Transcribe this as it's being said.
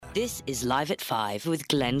This is Live at 5 with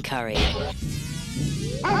Glenn Curry. What do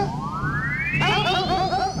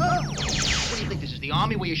you think this is, the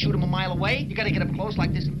army where you shoot them a mile away? You gotta get up close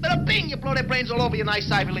like this. Bada bing, you blow their brains all over your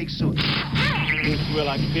nice Ivy League suit. Well,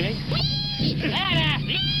 like pig?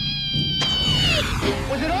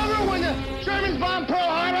 Was it over when the Germans bombed Pearl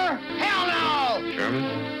Harbor? Hell no!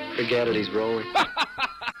 German? Forget it, he's rolling.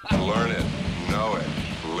 Learn it, know it,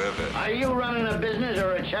 live it. Are you running a business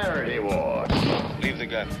or a charity war? Leave the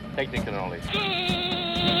gun. Take the cannoli.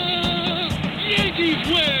 Yankees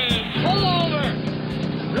win! Pull over!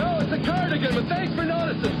 No, it's a cardigan, but thanks for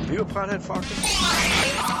noticing. Are you a pothead, Farkas?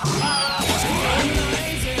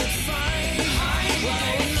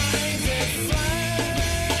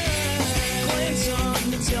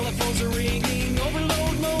 The telephones are ringing,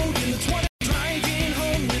 overload mode in the 20. Driving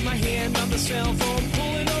home with my hand on the cell phone,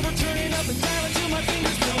 pulling over, turning up and dialing till my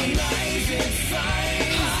fingers blowing. Live at 5,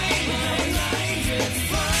 live at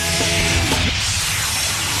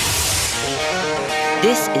 5.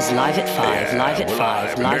 This is Live at 5, Live at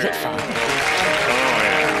 5, Live at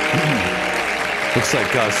 5. Looks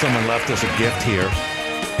like someone left us a gift here.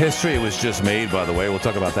 History was just made, by the way. We'll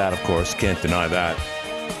talk about that, of course. Can't deny that.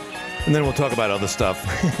 And then we'll talk about other stuff.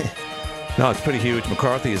 No, it's pretty huge.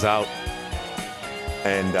 McCarthy is out.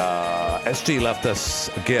 And SG left us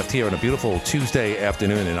a gift here on a beautiful Tuesday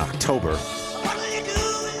afternoon in October.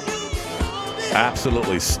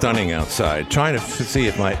 Absolutely stunning outside. Trying to see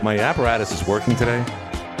if my apparatus is working today.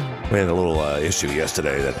 We had a little issue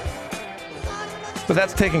yesterday. But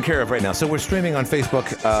that's taken care of right now. So we're streaming on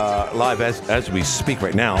Facebook live as we speak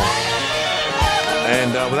right now.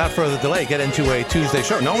 And without further delay, get into a Tuesday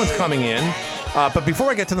show. No one's coming in. But before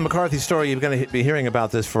I get to the McCarthy story, you're going to be hearing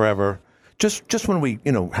about this forever. Just when we,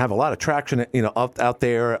 have a lot of traction, out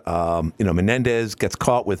there. Menendez gets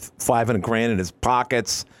caught with $500,000 in his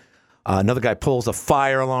pockets. Another guy pulls a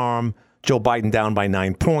fire alarm. Joe Biden down by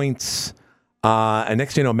 9 points. And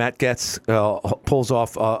next thing you know, Matt Gaetz pulls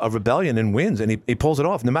off a rebellion and wins. And he pulls it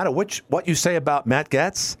off. No matter what you say about Matt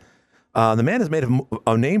Gaetz, the man has made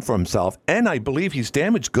a name for himself, and I believe he's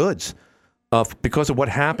damaged goods because of what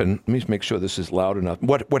happened. Let me just make sure this is loud enough.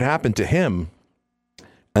 What happened to him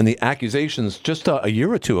and the accusations just a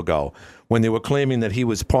year or two ago when they were claiming that he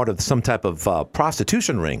was part of some type of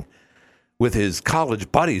prostitution ring with his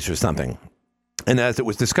college buddies or something. And as it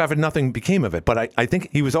was discovered, nothing became of it. But I think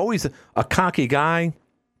he was always a cocky guy.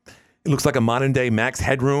 He looks like a modern-day Max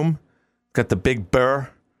Headroom. Got the big burr.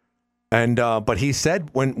 And but he said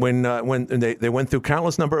when they went through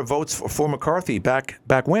countless number of votes for McCarthy back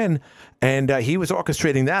when, and he was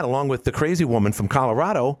orchestrating that along with the crazy woman from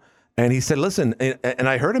Colorado. And he said, listen, and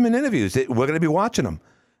I heard him in interviews, we're going to be watching him.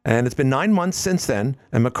 And it's been 9 months since then,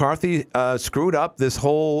 and McCarthy screwed up. This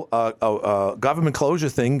whole government closure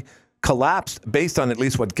thing collapsed based on at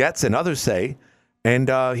least what Gaetz and others say. And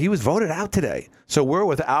he was voted out today. So we're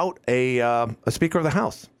without a Speaker of the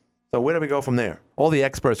House. So where do we go from there? All the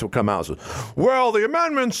experts will come out and say, well, the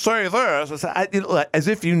amendments say this. As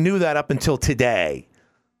if you knew that up until today.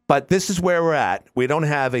 But this is where we're at. We don't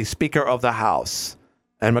have a Speaker of the House.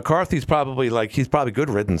 And McCarthy's probably he's probably good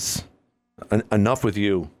riddance. Enough with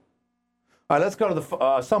you. All right, let's go to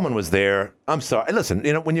the, someone was there. I'm sorry. Listen,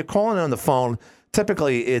 when you're calling on the phone,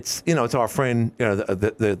 typically it's our friend,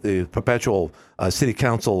 the perpetual city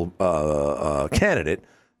council candidate,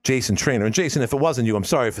 Jason Trainer. And Jason, if it wasn't you, I'm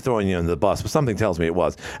sorry for throwing you under the bus, but something tells me it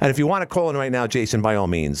was. And if you want to call in right now, Jason, by all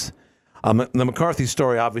means. The McCarthy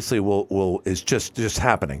story obviously is just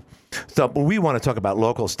happening. So but we want to talk about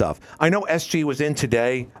local stuff. I know SG was in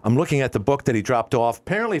today. I'm looking at the book that he dropped off,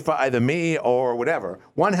 apparently for either me or whatever.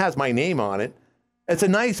 One has my name on it. It's a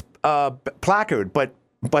nice placard, but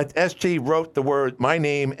SG wrote the word, my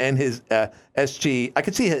name, and his SG. I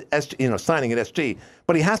could see his SG, signing at SG,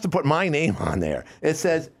 but he has to put my name on there. It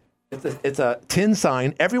says, it's a tin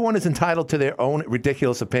sign. Everyone is entitled to their own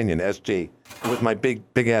ridiculous opinion, SG, with my big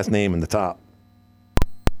ass name in the top.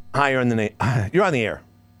 Hi, you're on the air.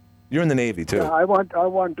 You're in the Navy, too. Yeah, I want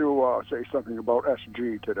to say something about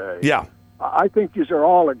SG today. Yeah. I think these are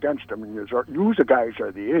all against him. And you guys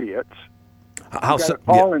are the idiots. How you got a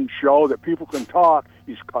call-in show that people can talk.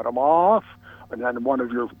 He's cut them off, and then one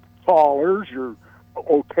of your callers, your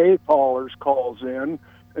okay callers, calls in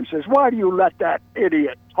and says, why do you let that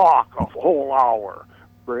idiot talk a whole hour?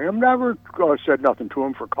 Graham never said nothing to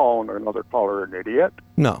him for calling another caller an idiot.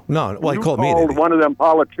 No. Well, he called me an idiot. One of them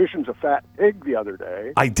politicians a fat pig the other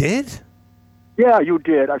day. I did? Yeah, you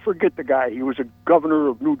did. I forget the guy. He was a governor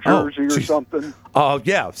of New Jersey or something. Oh,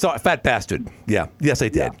 yeah. Sorry, fat bastard. Yeah. Yes, I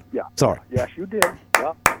did. Yeah. Sorry. Yes, you did.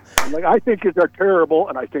 Yeah. I think they're terrible,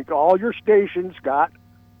 and I think all your stations got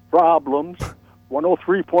problems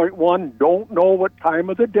 103.1 don't know what time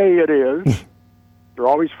of the day it is. They're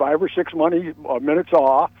always 5 or 6 minutes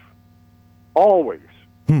off. Always.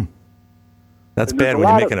 That's And bad when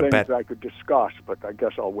you're making a a bet. I could discuss, but I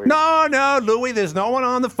guess I'll wait. No, Louie, there's no one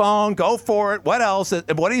on the phone. Go for it. What else?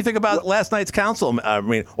 What do you think about last night's council? I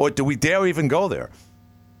mean, or do we dare even go there?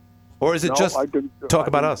 Or is it just talk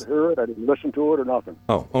about us? I didn't hear it. I didn't listen to it or nothing.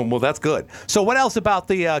 Oh, well, that's good. So what else about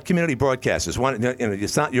the community broadcasters?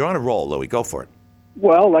 You're on a roll, Louie. Go for it.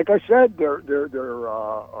 Well, like I said, they're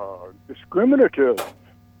discriminative.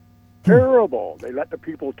 Terrible. They let the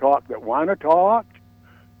people talk that want to talk.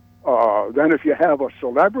 Then if you have a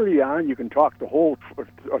celebrity on, you can talk the whole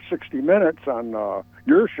 60 minutes on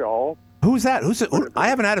your show. Who's that? I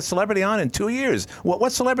haven't had a celebrity on in 2 years.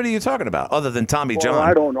 What celebrity are you talking about, other than Tommy John?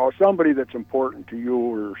 I don't know. Somebody that's important to you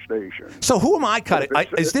or your station. So who am I cutting?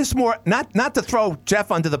 Is this more, not to throw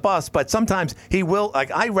Jeff under the bus, but sometimes he will,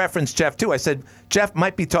 like I referenced Jeff too. I said, Jeff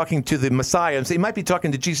might be talking to the Messiah. He might be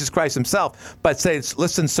talking to Jesus Christ himself, but say,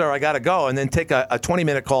 listen, sir, I got to go, and then take a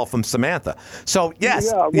 20-minute call from Samantha. So,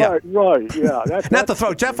 yes. Yeah, right, yeah. Not to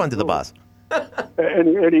throw Jeff under the bus.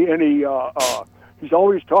 He's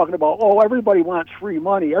always talking about, everybody wants free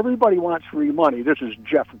money. Everybody wants free money. This is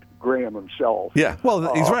Jeff Graham himself. Yeah,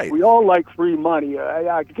 well, he's right. We all like free money.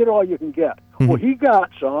 Get all you can get. Mm-hmm. Well, he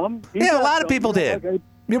got some. A lot of people did. A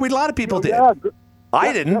lot of people did. Yeah,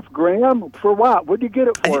 I didn't. Jeff Graham, for what? What did you get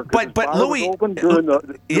it for? But Louie,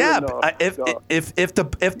 if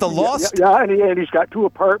the lost, and he's got 2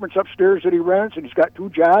 apartments upstairs that he rents, and he's got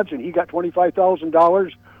 2 jobs, and he got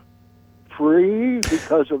 $25,000 free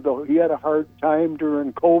because he had a hard time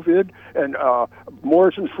during COVID, and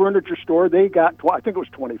Morrison's Furniture Store, they got I think it was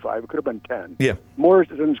 25. It could have been 10. Yeah,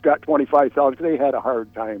 Morrison's got 25,000. They had a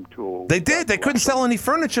hard time too. They did. They couldn't sell any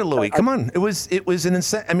furniture, Louie. Come on, it was an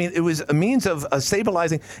it was a means of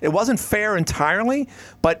stabilizing. It wasn't fair entirely,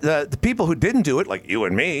 but the people who didn't do it, like you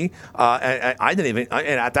and me, I didn't even.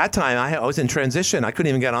 And at that time, I was in transition. I couldn't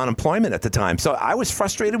even get unemployment at the time, so I was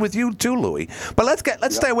frustrated with you too, Louie. But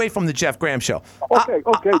let's stay away from the Jeff Graham show. Okay.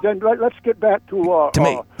 Then let's get back to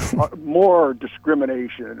me. more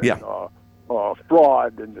discrimination and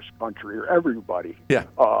fraud in this country, or everybody. Yeah.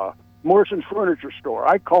 Morrison's Furniture Store.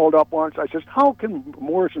 I called up once. I says, how can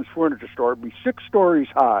Morrison's Furniture Store be 6 stories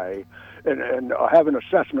high and have an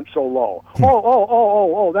assessment so low?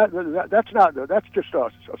 That's just a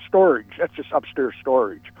storage. That's just upstairs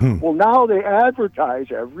storage. Well, now they advertise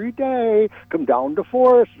every day. Come down to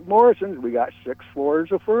Morrison's. We got 6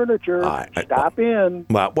 floors of furniture. Stop in.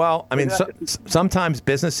 Well, I mean, sometimes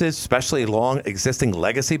businesses, especially long existing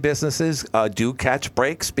legacy businesses, do catch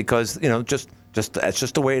breaks because that's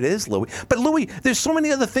just the way it is, Louie. But Louie, there's so many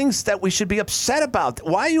other things that we should be upset about.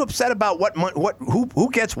 Why are you upset about who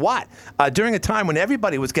gets what during a time when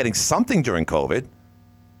everybody was getting something during COVID?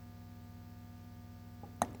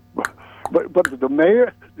 But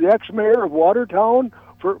the ex-mayor of Watertown,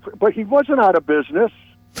 but he wasn't out of business.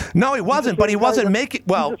 No, he wasn't. But he wasn't making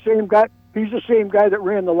well. He's the same guy. He's the same guy that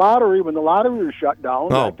ran the lottery when the lottery was shut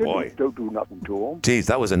down. Oh, that didn't do nothing to him. Geez,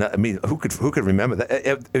 that was who could remember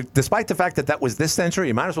that? Despite the fact that was this century,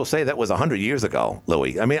 you might as well say that was 100 years ago,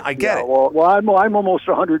 Louie. I mean, I get it. Well, I'm almost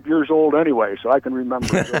 100 years old anyway, so I can remember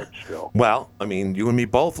it still. Well, I mean, you and me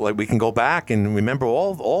both. Like, we can go back and remember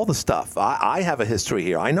all the stuff. I have a history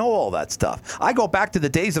here. I know all that stuff. I go back to the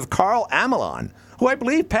days of Carl Amelon, who I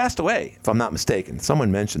believe passed away, if I'm not mistaken.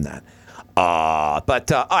 Someone mentioned that. All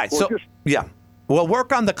right, yeah. We'll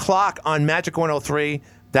work on the clock on Magic 103.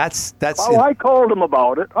 That's. I called him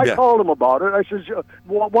about it. I says,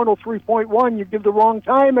 103.1, you give the wrong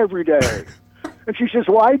time every day. And she says,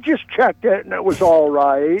 well, I just checked it, and it was all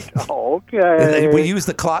right. Okay. We use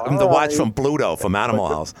the clock, the watch from Bluto from Animal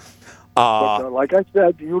House. Like I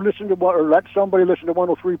said, you listen to let somebody listen to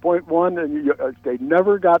 103.1, and they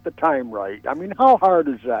never got the time right. I mean, how hard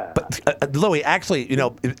is that? But Louie, actually,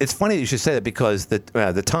 it's funny that you should say that because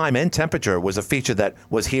the time and temperature was a feature that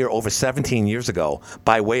was here over 17 years ago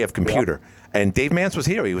by way of computer. Yeah. And Dave Mance was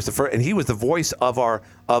here. He was the first, and he was the voice of our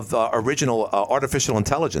original artificial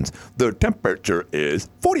intelligence. The temperature is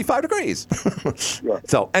 45 degrees. Yeah.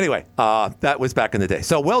 So anyway, that was back in the day.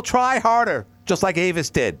 So we'll try harder, just like Avis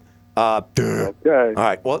did. Okay. All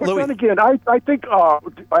right. Well, but Louie, then again, I think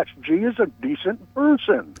SG is a decent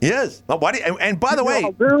person. Yes. Oh, and by the way,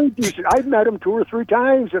 very decent. I've met him 2 or 3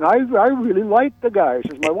 times, and I really like the guy.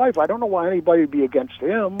 Says my wife, I don't know why anybody would be against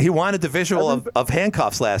him. He wanted the visual of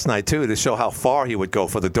handcuffs last night too to show how far he would go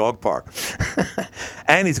for the dog park,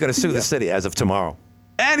 and he's going to sue the city as of tomorrow.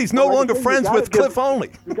 And he's no longer friends with Cliff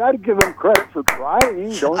Only. You got to give him credit for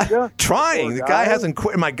trying, don't you? Trying. The guy hasn't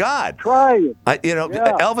quit. My God. Trying.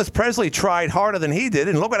 Elvis Presley tried harder than he did,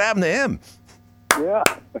 and look what happened to him. Yeah.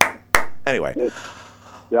 Anyway.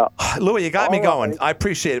 Yeah. Louie, you got me going. Right. I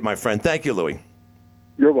appreciate it, my friend. Thank you, Louie.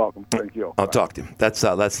 You're welcome. Thank you. I'll talk to you. That's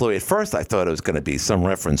Louie. At first, I thought it was going to be some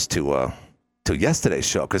reference to yesterday's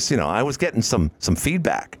show because I was getting some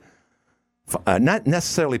feedback, not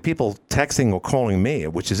necessarily people texting or calling me,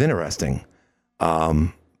 which is interesting.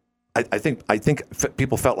 I think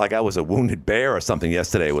people felt like I was a wounded bear or something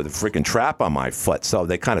yesterday with a freaking trap on my foot, so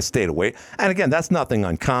they kind of stayed away. And again, that's nothing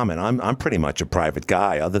uncommon. I'm pretty much a private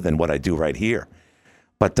guy, other than what I do right here.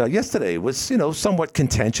 But yesterday was, somewhat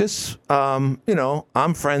contentious.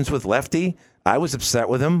 I'm friends with Lefty. I was upset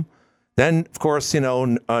with him. Then, of course,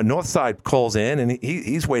 Northside calls in, and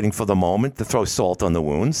he's waiting for the moment to throw salt on the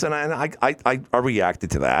wounds, and I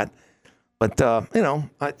reacted to that. But,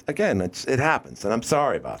 again, it happens, and I'm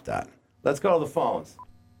sorry about that. Let's go to the phones.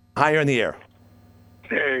 Hi, you're in the air.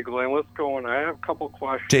 Hey, Glenn, what's going on? I have a couple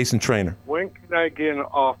questions. Jason Trainer. When can I get in the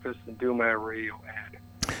office and do my radio ad?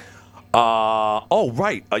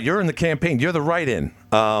 Right. You're in the campaign. You're the write-in.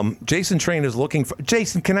 Jason Trainer's looking for...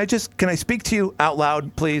 Jason, can I speak to you out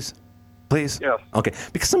loud, please? Please? Yes. Okay,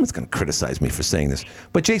 because someone's going to criticize me for saying this.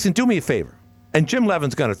 But, Jason, do me a favor. And Jim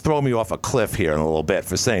Levin's going to throw me off a cliff here in a little bit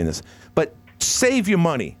for saying this. But save your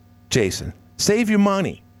money, Jason. Save your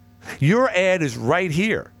money. Your ad is right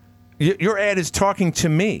here. Your ad is talking to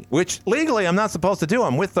me, which legally I'm not supposed to do.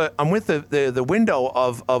 I'm with the window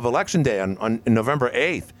of Election Day on November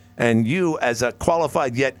 8th. And you, as a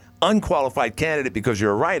qualified yet unqualified candidate because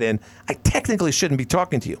you're a write-in, I technically shouldn't be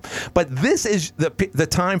talking to you. But this is the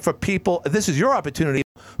time for people. This is your opportunity,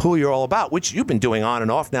 who you're all about, which you've been doing on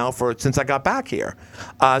and off now since I got back here.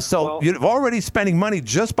 You're already spending money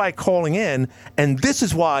just by calling in, and this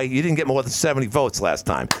is why you didn't get more than 70 votes last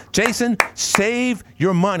time. Jason, save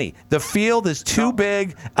your money. The field is too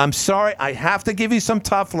big. I'm sorry. I have to give you some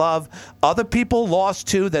tough love. Other people lost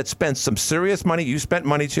too that spent some serious money. You spent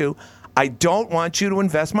money too. I don't want you to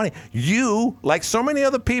invest money. You, like so many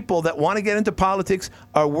other people that want to get into politics,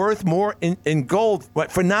 are worth more in gold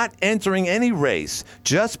for not entering any race.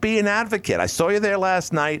 Just be an advocate. I saw you there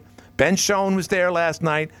last night. Ben Schoen was there last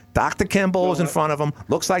night. Dr. Kimball was in front of him.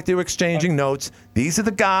 Looks like they were exchanging notes. These are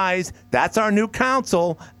the guys. That's our new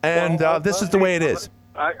council, and this is the way it is.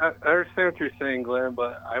 I understand what you're saying, Glenn,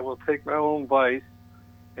 but I will take my own advice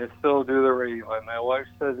and still do the radio. And my wife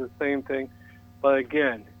says the same thing. But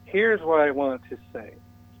again, here's what I want to say.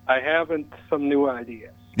 I have some new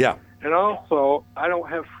ideas. Yeah. And also, I don't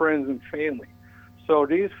have friends and family. So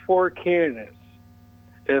these four candidates,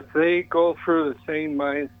 if they go through the same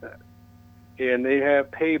mindset and they have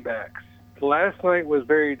paybacks, last night was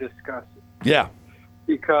very disgusting. Yeah.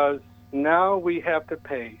 Because now we have to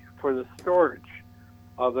pay for the storage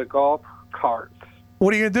of the golf carts.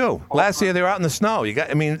 What are you going to do? Last year they were out in the snow.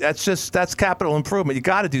 That's capital improvement. You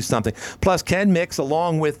got to do something. Plus, Ken Mix,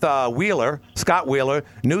 along with Scott Wheeler,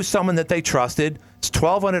 knew someone that they trusted. It's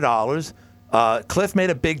 $1,200. Cliff made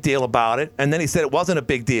a big deal about it, and then he said it wasn't a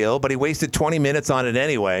big deal, but he wasted 20 minutes on it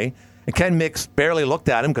anyway. And Ken Mix barely looked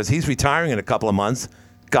at him because he's retiring in a couple of months.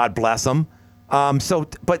 God bless him. So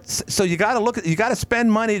you got to you got to spend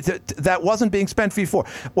money that wasn't being spent before.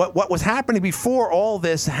 What was happening before all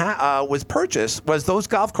this was purchased was those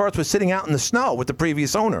golf carts were sitting out in the snow with the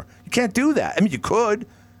previous owner. You can't do that. I mean, you could.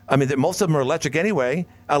 I mean, most of them are electric anyway.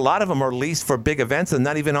 A lot of them are leased for big events and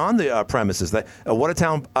not even on the premises.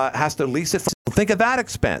 Watertown has to lease it. Think of that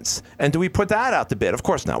expense. And do we put that out to bid? Of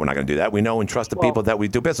course not. We're not going to do that. We know and trust the people that we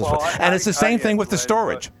do business with. And it's the same thing with the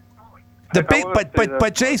storage.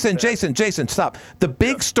 But Jason, stop. The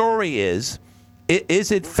big story is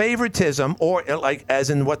it favoritism or like as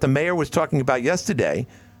in what the mayor was talking about yesterday?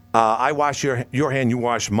 I wash your hand, you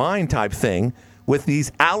wash mine type thing with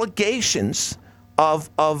these allegations of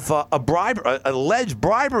alleged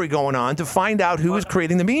bribery going on to find out who is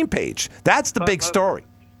creating the meme page. That's the big story.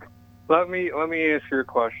 Let me answer your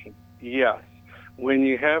question. Yes, when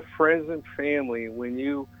you have friends and family, when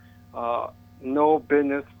you know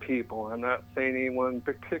business people, I'm not saying anyone in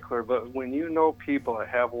particular, but when you know people that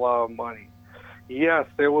have a lot of money, yes,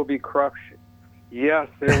 there will be corruption. Yes,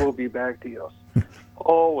 there will be back deals.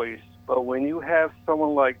 Always. But when you have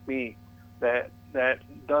someone like me that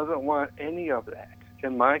doesn't want any of that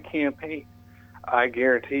in my campaign, I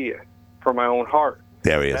guarantee you, from my own heart,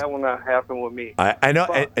 there he is. That will not happen with me. I know.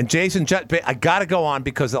 And Jason, I got to go on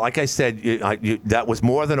because, like I said, that was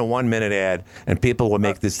more than a 1-minute ad, and people will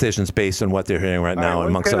make decisions based on what they're hearing right now,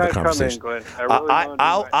 amongst other conversations.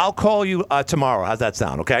 I'll call you tomorrow. How's that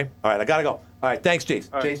sound? Okay. All right. I got to go. All right, thanks,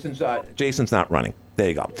 Jason. All right. Jason's not running. There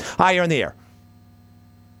you go. Hi, you're in the air.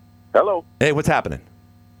 Hello. Hey, what's happening?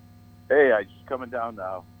 Hey, I just coming down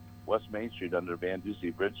West Main Street under Van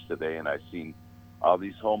Duzy Bridge today, and I seen all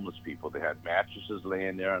these homeless people. They had mattresses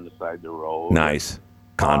laying there on the side of the road. Nice.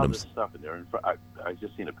 All Condoms. this stuff, and they're in front. I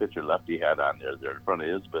just seen a picture Lefty had on there. They're in front of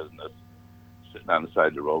his business, sitting on the side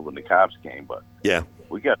of the road when the cops came. But Yeah.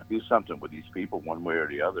 we got to do something with these people, one way or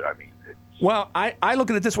the other. I mean, Well, I look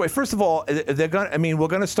at it this way. First of all, they're going. I mean, we're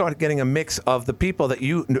going to start getting a mix of the people that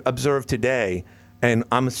you observed today, and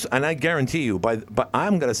I guarantee you, but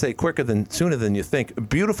I'm going to say sooner than you think.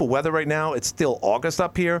 Beautiful weather right now. It's still August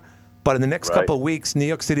up here, but in the next couple of weeks, New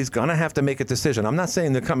York City's going to have to make a decision. I'm not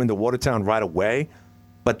saying they're coming to Watertown right away,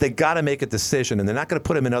 but they got to make a decision, and they're not going to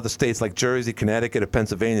put them in other states like Jersey, Connecticut, or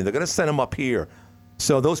Pennsylvania. They're going to send them up here.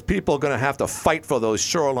 So those people are going to have to fight for those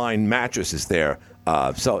shoreline mattresses there.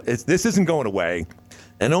 This isn't going away.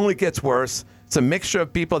 It only gets worse. It's a mixture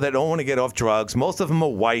of people that don't want to get off drugs. Most of them are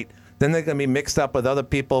white. Then they're going to be mixed up with other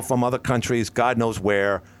people from other countries, God knows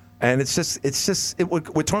where. And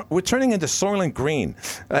we're turning into Soylent Green.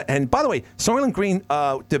 And by the way, Soylent Green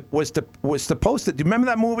was supposed to. Do you remember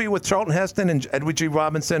that movie with Charlton Heston and Edward G.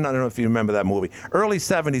 Robinson? I don't know if you remember that movie. Early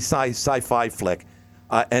 '70s sci-fi flick,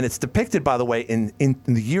 and it's depicted, by the way, in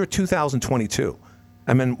the year 2022.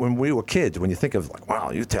 I mean, when we were kids, when you think of like,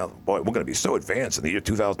 wow, boy, we're going to be so advanced in the year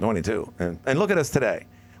 2022, and look at us today.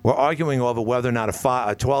 We're arguing over whether or not a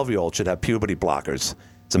 12-year-old should have puberty blockers.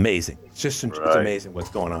 It's amazing. It's amazing what's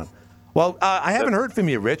going on. Well, I haven't heard from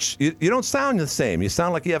you, Rich. You don't sound the same. You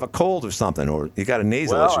sound like you have a cold or something, or you got a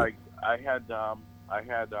nasal issue. I had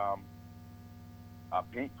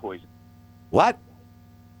paint poisoning. What?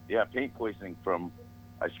 Yeah, paint poisoning from.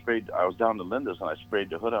 I was down to Linda's and I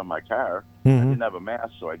sprayed the hood on my car. Mm-hmm. I didn't have a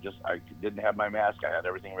mask, so I didn't have my mask. I had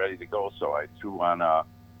everything ready to go, so I threw on a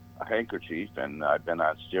handkerchief, and I've been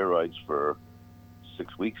on steroids for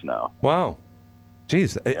 6 weeks now. Wow.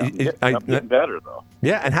 Jeez. I'm getting better, though.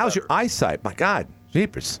 Yeah, and how's your eyesight? My God,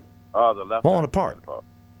 jeepers. Oh, the left. Falling apart.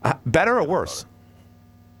 Better or worse?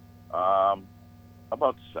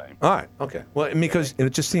 About the same. All right. Okay. Well, because it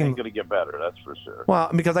just seemed. It's going to get better, that's for sure. Well,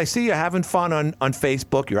 because I see you having fun on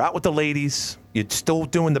Facebook. You're out with the ladies. You're still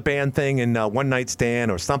doing the band thing in One Night Stand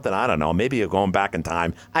or something. I don't know. Maybe you're going back in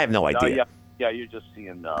time. I have no idea. Yeah, you're just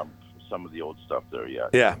seeing some of the old stuff there. Yeah.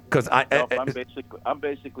 Yeah, because I'm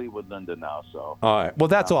basically with Linda now. So. All right. Well,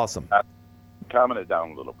 that's awesome. Calming it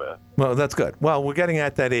down a little bit. Well, that's good. Well, we're getting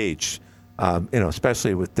at that age.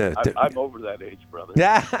 Especially with I'm over that age, brother.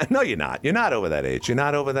 Yeah, no, you're not. You're not over that age. You're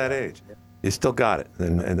not over that age. You still got it,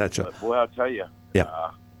 and that's your. Boy, I'll tell you.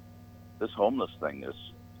 Yeah. This homeless thing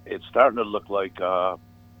it's starting to look like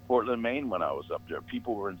Portland, Maine when I was up there.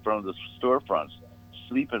 People were in front of the storefronts,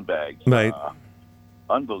 sleeping bags. Right.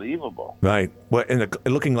 Unbelievable. Right. Well,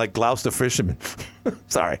 looking like Gloucester fishermen.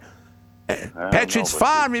 Sorry. Petridge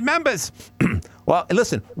Farm remembers. Well,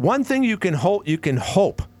 listen. One thing you can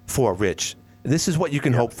hope for, Rich. This is what you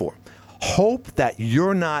can hope for. Hope that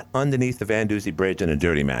you're not underneath the Van Duzy Bridge in a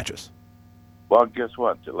dirty mattress. Well, guess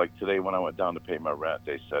what? Like today when I went down to pay my rent,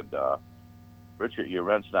 they said, Richard, your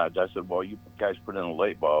rent's not. I said, well, you guys put in a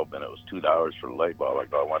light bulb, and it was $2 for the light bulb. I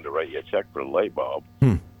go, I wanted to write you a check for the light bulb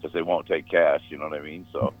because they won't take cash. You know what I mean?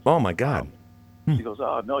 So. Oh my God. She goes,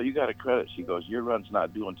 oh no, you got a credit. She goes, your rent's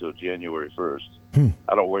not due until January 1st.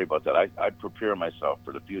 I don't worry about that. I prepare myself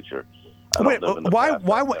for the future. Wait,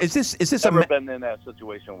 why? Is this I've never been in that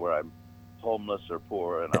situation where I'm homeless or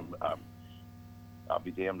poor, and I'll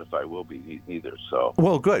be damned if I will be either. So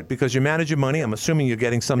well, good, because you manage your money. I'm assuming you're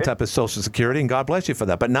getting some type of Social Security, and God bless you for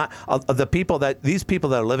that. But not these people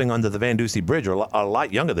that are living under the Van Duzy Bridge are a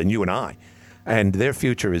lot younger than you and I, and their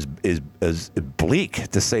future is bleak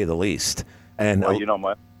to say the least. And well, you know,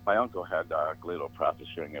 my uncle had glial profit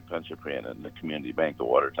sharing and pension plan in the community bank of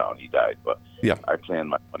Watertown. He died, but I planned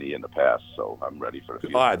my money in the past, so I'm ready for the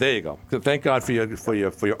future. All right, there you go. Thank God for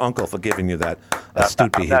your uncle for giving you that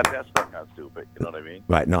astute behavior. That's not stupid. You know what I mean?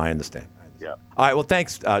 Right. No, I understand. Yeah. All right. Well,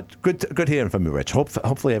 thanks. Good hearing from you, Rich.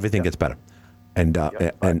 Hopefully everything gets better. And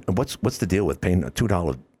and what's the deal with paying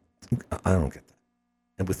 $2? I don't get that.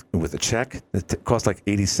 And with a check, it costs like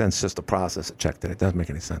 80 cents just to process a check. That it doesn't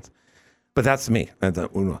make any sense. But that's me, and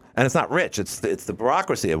it's not Rich. It's the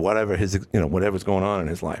bureaucracy of whatever's going on in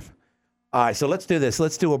his life. All right, so let's do this.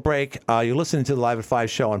 Let's do a break. You're listening to the Live at 5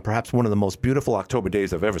 show on perhaps one of the most beautiful October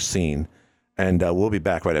days I've ever seen, and we'll be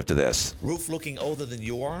back right after this. Roof looking older than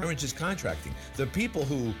you are? Orange is contracting. The people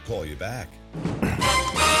who call you back.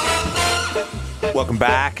 Welcome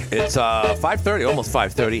back. It's 5:30, almost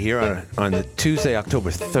 5:30 here on the Tuesday, October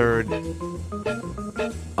 3rd.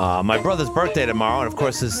 My brother's birthday tomorrow, and of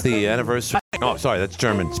course, it's the anniversary Oh, sorry, that's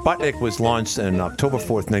German. Sputnik was launched on October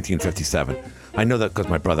 4th, 1957. I know that because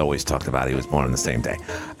my brother always talked about it. He was born on the same day.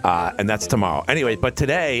 And that's tomorrow. Anyway, but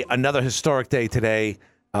today, another historic day today,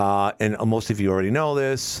 and most of you already know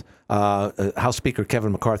this, House Speaker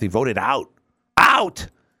Kevin McCarthy voted out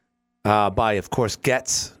by, of course,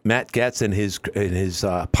 Matt Gaetz and his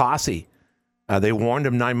posse. They warned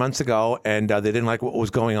him 9 months ago, and they didn't like what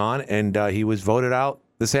was going on, and he was voted out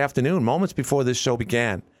this afternoon, moments before this show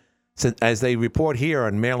began. As they report here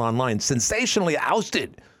on Mail Online, sensationally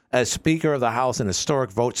ousted as Speaker of the House, an historic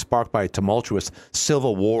vote sparked by a tumultuous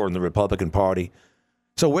civil war in the Republican Party.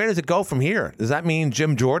 So where does it go from here? Does that mean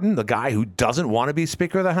Jim Jordan, the guy who doesn't want to be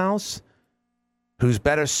Speaker of the House, who's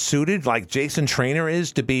better suited, like Jason Traynor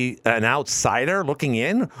is, to be an outsider looking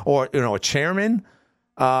in, or a chairman,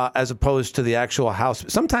 as opposed to the actual House?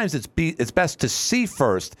 Sometimes it's best to see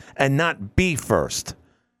first and not be first.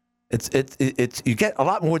 It's you get a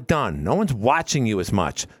lot more done. No one's watching you as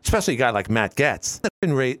much, especially a guy like Matt Gaetz.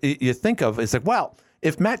 You think of it's like, well,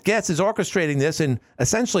 if Matt Gaetz is orchestrating this and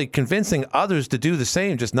essentially convincing others to do the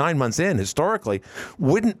same just 9 months in, historically,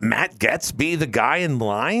 wouldn't Matt Gaetz be the guy in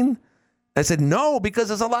line? I said, no, because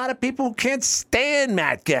there's a lot of people who can't stand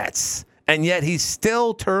Matt Gaetz. And yet he's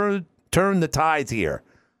still turned the tides here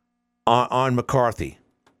on McCarthy.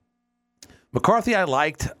 McCarthy I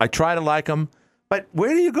liked. I try to like him. But where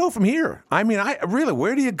do you go from here? I mean,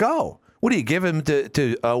 where do you go? What do you give him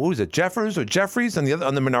to who was it, Jeffers or Jeffries on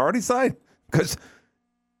the minority side? Because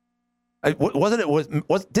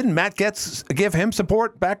didn't Matt Gaetz give him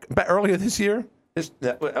support back earlier this year?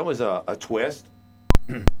 That was a twist.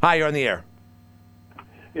 Hi, you're on the air.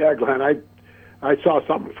 Yeah, Glenn, I saw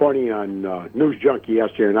something funny on News Junkie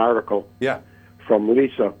yesterday, an article from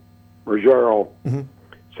Lisa Ruggiero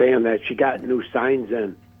saying that she got new signs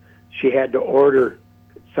in. She had to order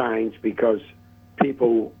signs because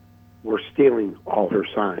people were stealing all her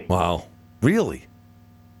signs. Wow. Really?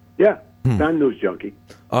 Yeah, on News Junkie.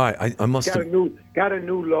 All right, I must have... Got a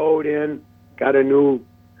new load in, got a new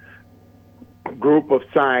group of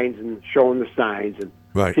signs and showing the signs, and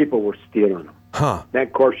people were stealing them. Huh. Then,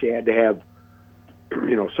 of course, you had to have,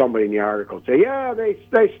 somebody in the article say, yeah, they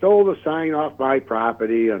stole the sign off my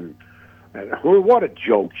property, and what a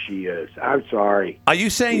joke she is. I'm sorry. Are you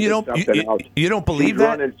saying you don't believe She's that?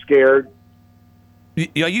 Running scared.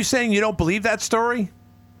 Are you saying you don't believe that story?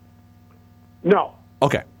 No.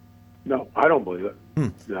 Okay. No, I don't believe it.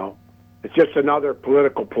 No. It's just another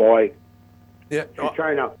political ploy. Yeah. She's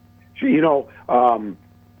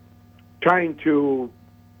trying to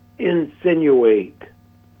insinuate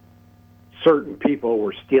certain people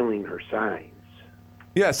were stealing her signs.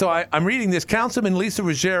 Yeah, so I'm reading this. Councilman Lisa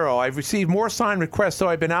Ruggiero, I've received more sign requests, so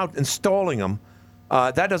I've been out installing them.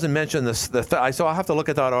 That doesn't mention this. So I'll have to look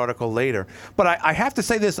at that article later. But I have to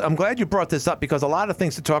say this. I'm glad you brought this up because a lot of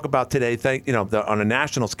things to talk about today, on a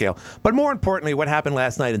national scale. But more importantly, what happened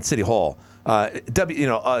last night in City Hall.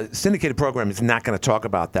 Syndicated program is not going to talk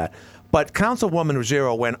about that. But Councilwoman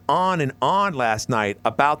Ruggiero went on and on last night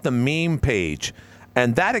about the meme page.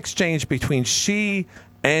 And that exchange between she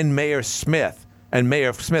and Mayor Smith. And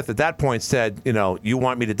Mayor Smith at that point said, you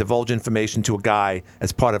want me to divulge information to a guy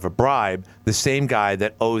as part of a bribe, the same guy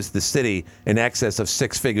that owes the city in excess of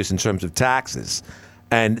six figures in terms of taxes.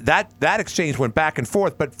 And that exchange went back and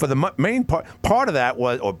forth. But for the main part of that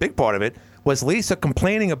big part of it, was Lisa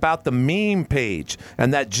complaining about the meme page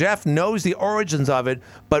and that Jeff knows the origins of it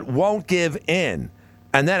but won't give in.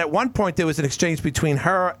 And then at one point there was an exchange between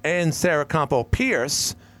her and Sarah Campo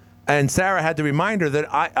Pierce. And Sarah had to remind her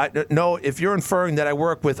that I no, if you're inferring that I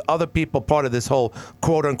work with other people part of this whole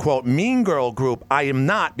quote-unquote mean girl group, I am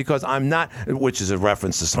not, because I'm not, which is a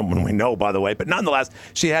reference to someone we know, by the way. But nonetheless,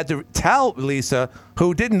 she had to tell Lisa,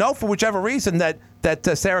 who didn't know for whichever reason, that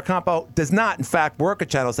Sarah Campo does not, in fact, work at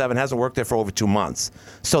Channel 7, hasn't worked there for over 2 months.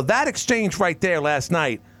 So that exchange right there last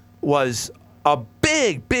night was a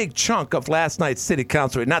big, big chunk of last night's city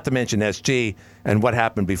council, not to mention SG and what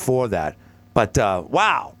happened before that. But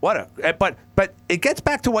wow, but it gets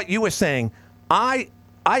back to what you were saying. I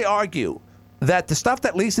argue that the stuff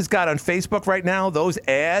that Lisa's got on Facebook right now, those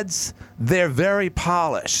ads, they're very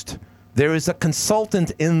polished. There is a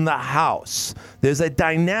consultant in the house. There's a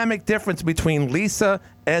dynamic difference between Lisa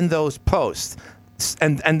and those posts.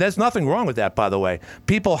 And there's nothing wrong with that, by the way.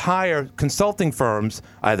 People hire consulting firms,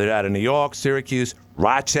 either out of New York, Syracuse,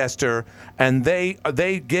 Rochester, and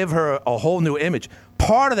they give her a whole new image.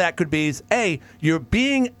 Part of that could be, you're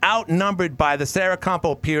being outnumbered by the Sarah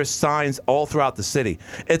Campo Pierce signs all throughout the city.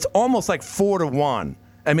 It's almost like 4-1.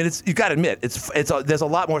 I mean, you got to admit, there's a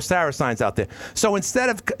lot more Sarah signs out there. So instead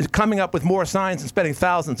of coming up with more signs and spending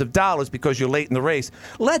thousands of dollars because you're late in the race,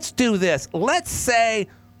 let's do this. Let's say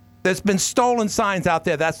there's been stolen signs out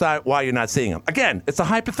there. That's not why you're not seeing them. Again, it's a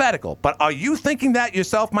hypothetical. But are you thinking that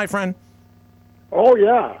yourself, my friend? Oh,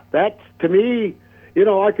 yeah. That's, to me,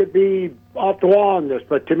 I could be off the wall on this,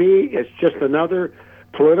 but to me, it's just another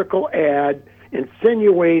political ad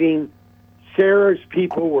insinuating Sarah's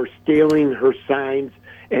people were stealing her signs,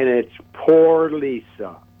 and it's poor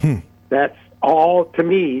Lisa. That's all to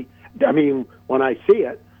me. I mean, when I see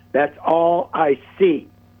it, that's all I see.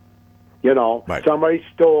 Right. Somebody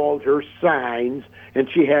stole her signs, and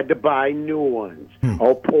she had to buy new ones.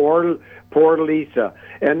 Oh, poor Lisa.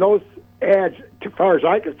 And those ads, as far as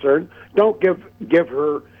I'm concerned, don't give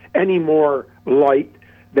her any more light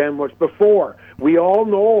than was before. We all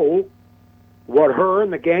know what her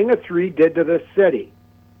and the Gang of Three did to this city.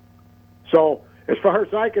 So, as far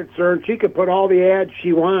as I'm concerned, she can put all the ads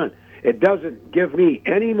she wants. It doesn't give me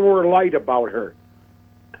any more light about her.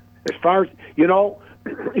 As far as,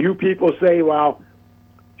 you people say, well,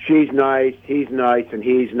 she's nice, he's nice, and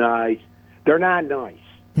he's nice. They're not nice.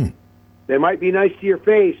 They might be nice to your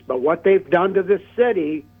face, but what they've done to this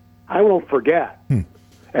city, I won't forget.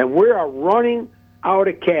 And we are running out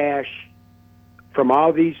of cash from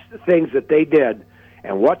all these things that they did.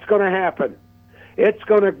 And what's going to happen? It's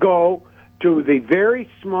going to go to the very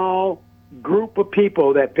small group of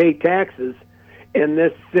people that pay taxes in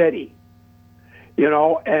this city.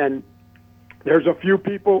 And there's a few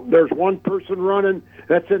people, there's one person running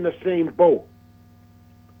that's in the same boat.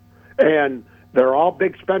 And they're all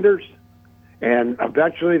big spenders, and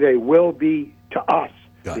eventually they will be to us.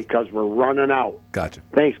 Because we're running out. Gotcha.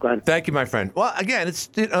 Thanks, Glenn. Thank you, my friend. Well, again,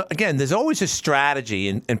 there's always a strategy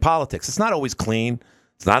in politics. It's not always clean.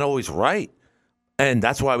 It's not always right. And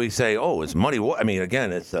that's why we say, oh, it's money. I mean,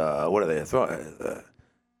 again, it's, what are they throwing?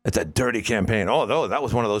 It's a dirty campaign. Oh, no, that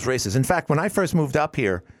was one of those races. In fact, when I first moved up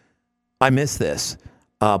here, I missed this.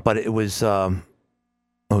 But it was, oh,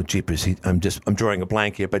 jeepers, I'm drawing a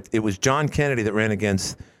blank here. But it was John Kennedy that ran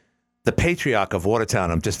against the patriarch of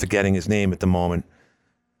Watertown. I'm just forgetting his name at the moment.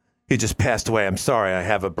 He just passed away. I'm sorry, I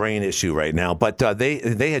have a brain issue right now. But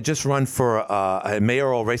they had just run for a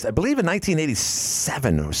mayoral race, I believe in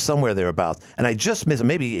 1987 or somewhere thereabouts. And I just missed,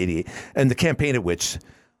 maybe 88, and the campaign at which.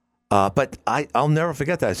 But I'll never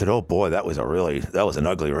forget that. I said, oh, boy, that was an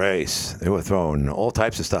ugly race. They were throwing all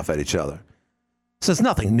types of stuff at each other. So it's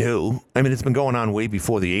nothing new. I mean, it's been going on way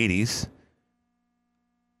before the 80s.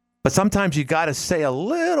 But sometimes you got to say a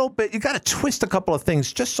little bit, you got to twist a couple of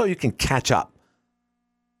things just so you can catch up.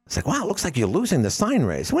 It's like, wow, it looks like you're losing the sign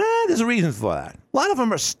race. Well, there's a reason for that. A lot of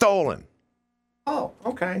them are stolen. Oh,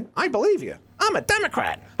 okay. I believe you. I'm a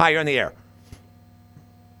Democrat. Hi, you're in the air.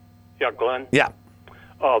 Yeah, Glenn? Yeah.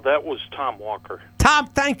 Oh, that was Tom Walker. Tom,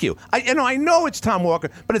 thank you. I know it's Tom Walker,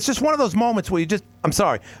 but it's just one of those moments where I'm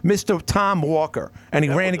sorry, Mr. Tom Walker. And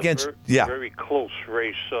he ran against, very close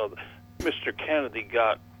race. Mr. Kennedy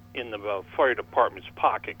got in the fire department's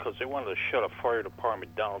pocket because they wanted to shut a fire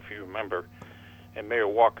department down, if you remember. And Mayor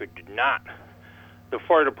Walker did not. The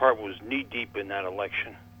fire department was knee-deep in that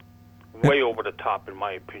election. Way over the top, in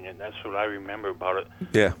my opinion. That's what I remember about it.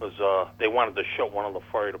 Yeah. Was they wanted to shut one of the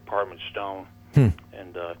fire departments down. And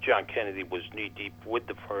John Kennedy was knee-deep with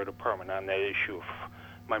the fire department on that issue, if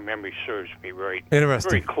my memory serves me right. Interesting.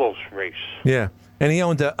 Very close race. Yeah. And he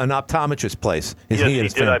owned an optometrist place. Yes, he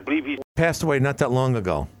did. I believe he passed away not that long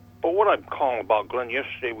ago. But what I'm calling about, Glenn,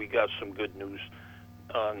 yesterday we got some good news.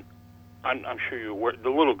 I'm sure you're aware,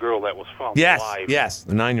 the little girl that was found alive. Yes,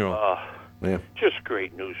 the 9-year-old. Yeah. Just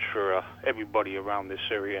great news for everybody around this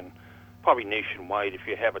area and probably nationwide if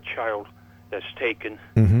you have a child that's taken.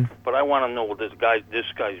 Mm-hmm. But I want to know this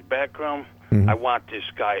guy's background. Mm-hmm. I want this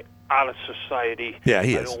guy out of society. Yeah,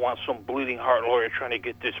 he I is. don't want some bleeding heart lawyer trying to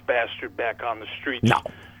get this bastard back on the streets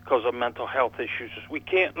because of mental health issues. We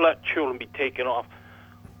can't let children be taken off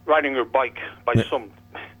riding their bike by some...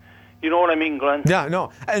 You know what I mean, Glenn? Yeah,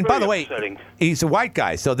 no. And by the way, he's a white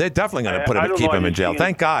guy, so they're definitely going to put him and keep him in jail.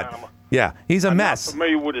 Thank God. Yeah, he's a mess. I'm not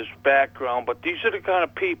familiar with his background, but these are the kind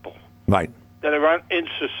of people that are in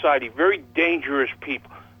society, very dangerous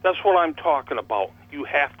people. That's what I'm talking about. You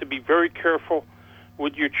have to be very careful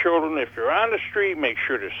with your children. If you're on the street, make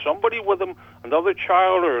sure there's somebody with them, another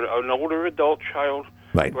child or an older adult child,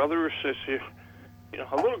 brother or sister.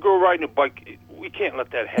 A little girl riding a bike, we can't let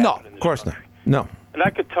that happen. No, in this of course country. not. No. And I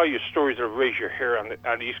could tell you stories that raise your hair on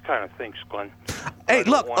these kind of things, Glenn. Hey,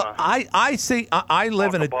 look, I see. I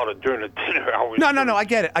live in about it during the dinner hours. No. I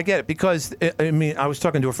get it. Because I mean, I was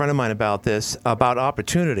talking to a friend of mine about this, about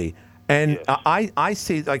opportunity, And I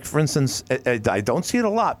see, like, for instance, I don't see it a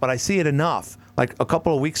lot, but I see it enough. Like a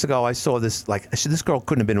couple of weeks ago, I saw this, this girl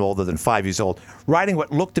couldn't have been older than 5 years old, riding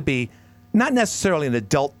what looked to be not necessarily an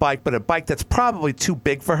adult bike, but a bike that's probably too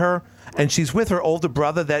big for her. And she's with her older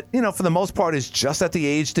brother that, for the most part, is just at the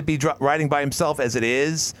age to be riding by himself as it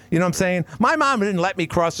is. You know what I'm saying? My mom didn't let me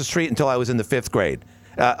cross the street until I was in the 5th grade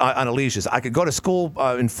on a leashes. I could go to school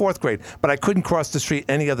in 4th grade, but I couldn't cross the street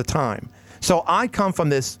any other time. So I come from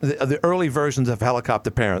the early versions of helicopter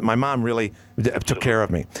parent. My mom really took care of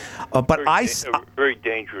me. Very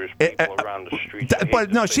dangerous people around the streets.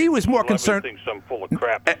 But no, she was more concerned. Thinks I'm full of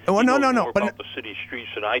crap. No. More about the city streets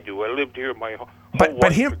than I do. I lived here my whole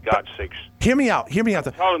life, for God's sakes. Hear me out. I'm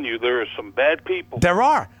telling you, there are some bad people. There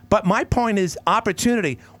are. But my point is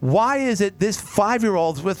opportunity. Why is it this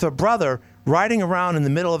 5-year-old's with her brother riding around in the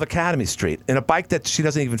middle of Academy Street in a bike that she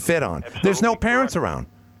doesn't even fit on? Absolutely. There's no parents around.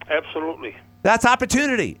 Absolutely. That's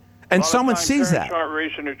opportunity. And someone sees that. Parents aren't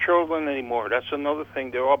raising their children anymore. That's another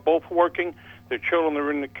thing. They're all both working. Their children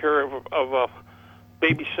are in the care of a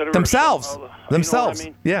babysitter. Themselves. Themselves. You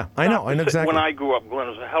know what I mean? Yeah, I know exactly. When I grew up, Glenn,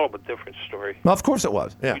 it was a hell of a different story. Well, of course it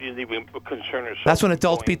was. Yeah. We didn't even concern ourselves. That's when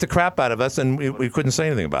adults beat the crap out of us, and we couldn't say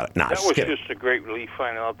anything about it. Nah, that was just a great relief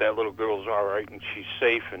finding out that little girl's all right and she's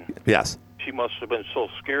safe. And yes. She must have been so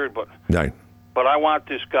scared, but. Right. But I want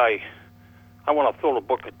this guy. I want to throw the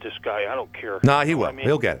book at this guy. I don't care. No, he will. I mean,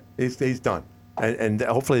 he'll get it. He's done. And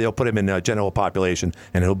hopefully they'll put him in general population,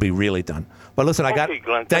 and he'll be really done. But listen,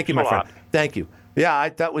 Glenn, thank you, my friend. Lot. Thank you. Yeah,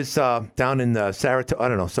 that was down in Saratoga. I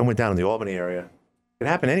don't know, somewhere down in the Albany area. It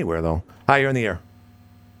happened anywhere, though. Hi, you're in the air.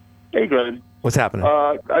 Hey, Glenn. What's happening?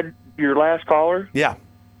 Your last caller? Yeah.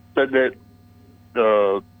 Said that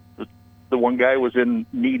the one guy was in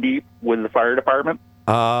knee-deep with the fire department.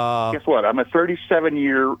 Guess what? I'm a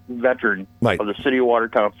 37-year veteran of the City of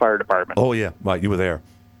Watertown Fire Department. Oh, yeah. Right, you were there.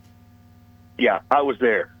 Yeah, I was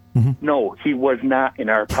there. Mm-hmm. No, he was not in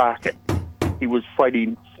our pocket. He was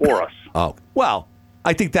fighting for us. Oh, well,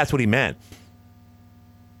 I think that's what he meant.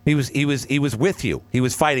 He was with you. He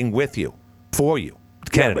was fighting with you, for you,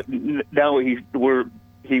 Kennedy. Yeah, but now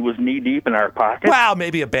he was knee deep in our pocket. Well,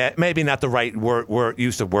 maybe not the right word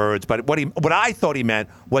use of words, but what I thought he meant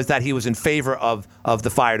was that he was in favor of the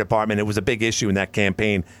fire department. It was a big issue in that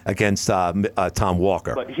campaign against Tom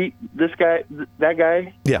Walker. But that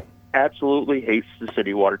guy, yeah, absolutely hates the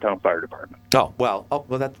City of Watertown Fire Department. Oh well,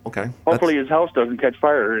 that's okay. Hopefully his house doesn't catch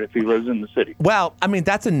fire if he lives in the city. Well, I mean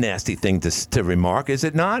that's a nasty thing to remark, is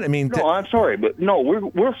it not? I mean, no, I'm sorry, but no,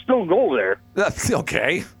 we'll still go there. That's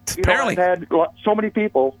okay. Apparently, I've had so many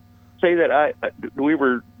people say that we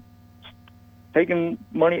were taking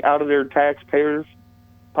money out of their taxpayers'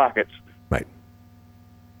 pockets. Right.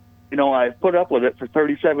 I've put up with it for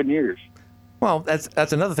 37 years. Well, that's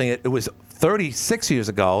another thing. It was 36 years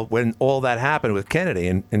ago when all that happened with Kennedy,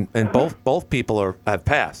 and both people have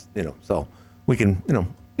passed. So we can,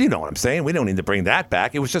 you know what I'm saying. We don't need to bring that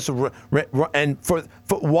back. It was just and for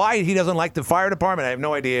why he doesn't like the fire department, I have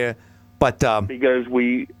no idea. But because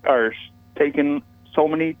we are taking so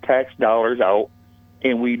many tax dollars out,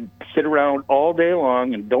 and we sit around all day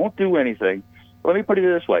long and don't do anything. Let me put it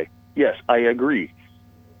this way: yes, I agree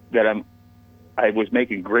that I was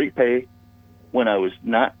making great pay when I was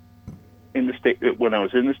not in the when I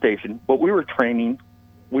was in the station, but we were training,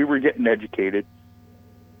 we were getting educated.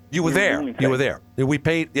 You were there. You were there. We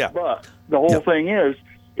paid. Yeah. But the whole thing is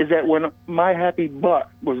that when my happy butt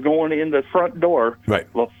was going in the front door, right,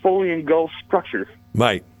 of a fully engulfed structure,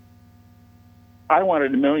 right, I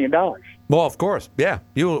wanted $1 million. Well, of course, yeah.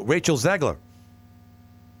 You, Rachel Zegler.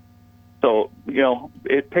 So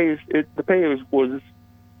it pays. The pay was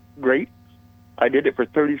great. I did it for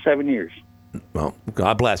 37 years. Well,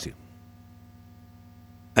 God bless you.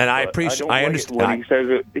 And I appreciate. I understand when he says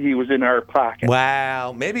that he was in our pocket.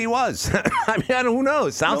 Well, maybe he was. I mean, who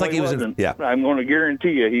knows? Sounds like he was. Yeah, I'm going to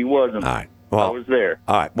guarantee you he wasn't. All right. Well, I was there.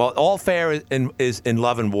 All right. Well, all fair is in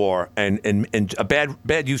love and war, and a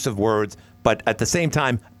bad use of words. But at the same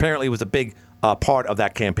time, apparently, it was a big part of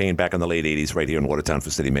that campaign back in the late '80s, right here in Watertown for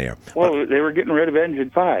city mayor. Well, they were getting rid of Engine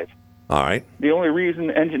 5. All right. The only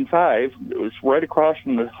reason Engine 5 was right across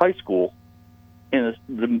from the high school in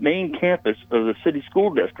the main campus of the city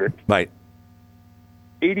school district. Right.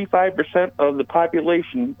 85% of the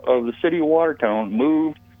population of the city of Watertown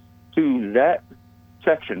moved to that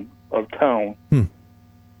section of town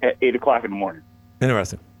at 8 o'clock in the morning.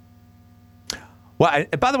 Interesting. Well,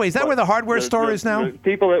 by the way, is that where the hardware store is now? The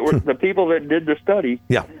people that did the study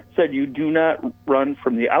said you do not run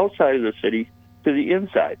from the outside of the city to the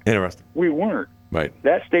inside. Interesting. We weren't. Right.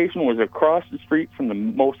 That station was across the street from the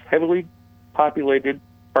most heavily populated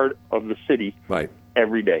part of the city. Right.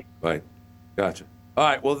 every day. Right. Gotcha. All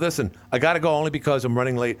right. Well, listen, I got to go only because I'm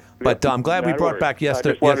running late. But I'm glad we brought back yesterday.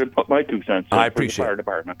 I just wanted to put my 2 cents in I for appreciate the fire it.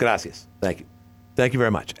 department. Gracias. Thank you. Thank you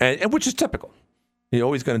very much. And which is typical. You're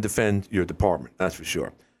always going to defend your department. That's for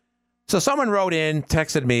sure. So someone wrote in,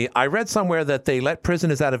 texted me, I read somewhere that they let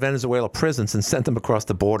prisoners out of Venezuela prisons and sent them across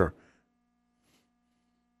the border.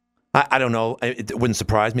 I don't know. It wouldn't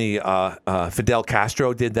surprise me. Fidel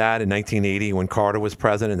Castro did that in 1980 when Carter was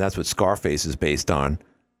president. That's what Scarface is based on.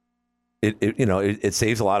 It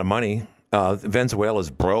saves a lot of money. Venezuela is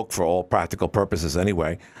broke for all practical purposes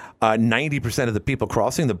anyway. 90% of the people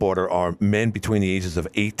crossing the border are men between the ages of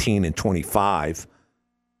 18 and 25.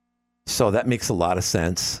 So that makes a lot of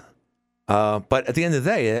sense. But at the end of the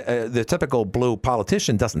day, the typical blue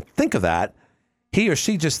politician doesn't think of that. He or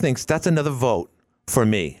she just thinks that's another vote for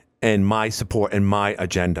me and my support and my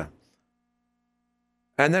agenda.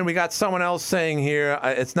 And then we got someone else saying here,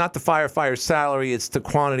 it's not the firefighter's salary, it's the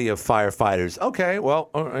quantity of firefighters. Okay,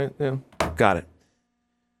 well, all right, yeah, got it.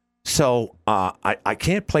 So I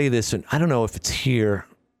can't play this, and I don't know if it's here.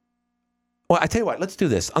 Well, I tell you what, let's do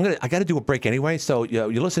this. I got to do a break anyway, so you're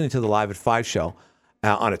listening to the Live at 5 show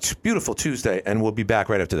on a beautiful Tuesday, and we'll be back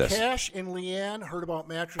right after this. Cash and Leanne heard about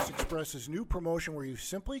Mattress Express's new promotion where you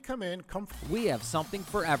simply come in, we have something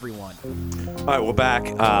for everyone. All right, we're back.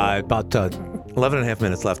 About 11 and a half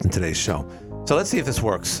minutes left in today's show. So let's see if this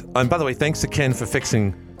works. And by the way, thanks to Ken for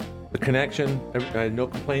fixing the connection. No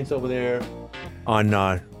complaints over there on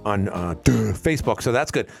Facebook, so that's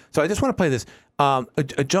good. So I just want to play this,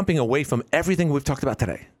 jumping away from everything we've talked about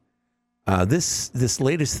today. This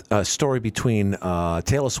latest story between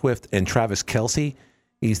Taylor Swift and Travis Kelce.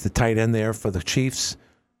 He's the tight end there for the Chiefs.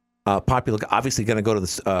 Popular, obviously going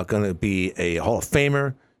to be a Hall of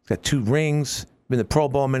Famer. He's got 2 rings. Been to the Pro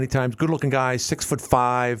Bowl many times. Good looking guy,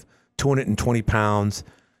 6'5", 220 pounds.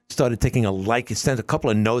 Started taking he sent a couple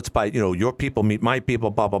of notes by your people meet my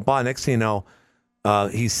people, blah blah blah. Next thing you know,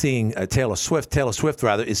 he's seeing Taylor Swift. Taylor Swift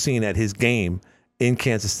is seen at his game in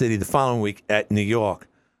Kansas City the following week at New York.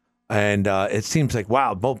 And it seems like,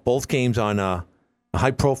 wow, both games on a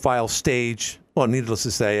high-profile stage. Well, needless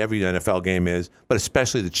to say, every NFL game is, but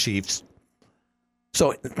especially the Chiefs.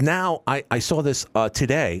 So now I saw this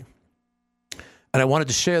today, and I wanted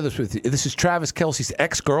to share this with you. This is Travis Kelce's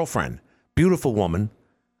ex-girlfriend, beautiful woman.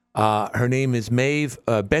 Her name is Maeve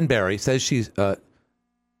Benberry. Says she's,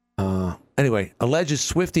 anyway, alleges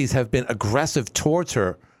Swifties have been aggressive towards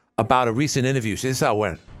her about a recent interview. This is how it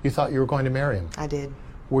went. You thought you were going to marry him? I did.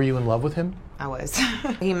 Were you in love with him? I was.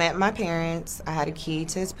 He met my parents. I had a key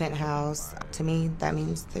to his penthouse. To me, that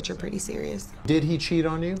means that you're pretty serious. Did he cheat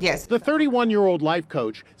on you? Yes. The 31-year-old life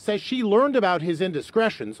coach says she learned about his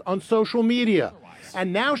indiscretions on social media.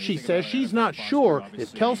 And now she says she's not sure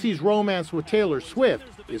if Kelce's romance with Taylor Swift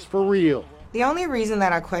is for real. The only reason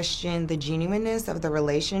that I question the genuineness of the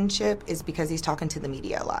relationship is because he's talking to the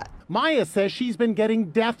media a lot. Maya says she's been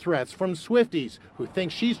getting death threats from Swifties who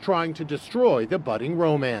think she's trying to destroy the budding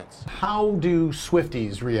romance. How do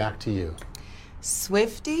Swifties react to you?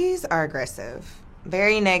 Swifties are aggressive,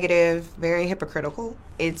 very negative, very hypocritical.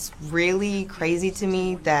 It's really crazy to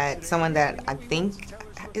me that someone that I think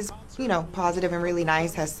is, positive and really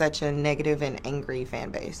nice has such a negative and angry fan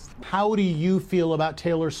base. How do you feel about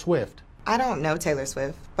Taylor Swift? I don't know Taylor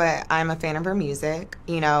Swift, but I'm a fan of her music.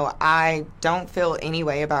 I don't feel any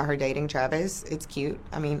way about her dating Travis. It's cute.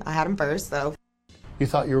 I mean, I had him first, so. You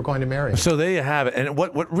thought you were going to marry him. So there you have it. And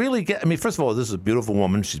what really first of all, this is a beautiful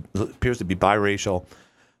woman. She appears to be biracial,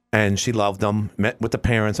 and she loved him, met with the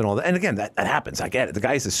parents and all that. And again, that happens. I get it. The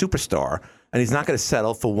guy's a superstar, and he's not going to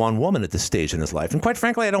settle for one woman at this stage in his life. And quite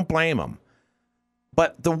frankly, I don't blame him.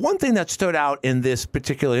 But the one thing that stood out in this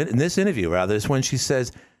interview, is when she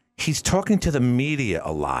says, he's talking to the media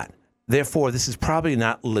a lot. Therefore, this is probably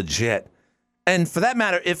not legit. And for that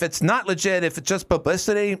matter, if it's not legit, if it's just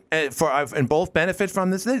publicity and both benefit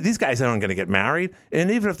from this, these guys aren't going to get married.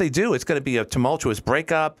 And even if they do, it's going to be a tumultuous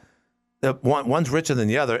breakup. One's richer than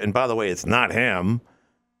the other. And by the way, it's not him.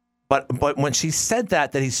 But when she said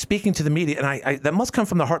that he's speaking to the media, and I that must come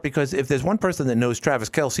from the heart, because if there's one person that knows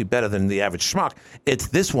Travis Kelce better than the average schmuck, it's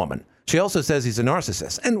this woman. She also says he's a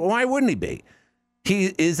narcissist. And why wouldn't he be?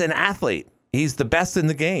 He is an athlete. He's the best in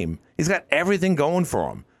the game. He's got everything going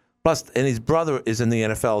for him. Plus, and his brother is in the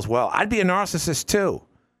NFL as well. I'd be a narcissist too.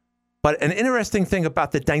 But an interesting thing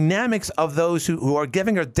about the dynamics of those who are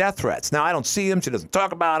giving her death threats. Now, I don't see them. She doesn't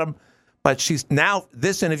talk about them. But she's now,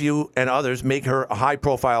 this interview and others make her a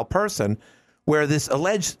high-profile person, where this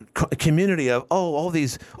alleged community of,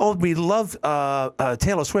 we love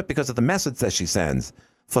Taylor Swift because of the message that she sends.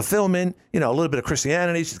 fulfillment, a little bit of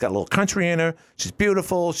Christianity. She's got a little country in her. She's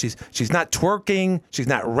beautiful. She's not twerking. She's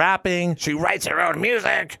not rapping. She writes her own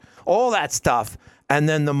music, all that stuff. And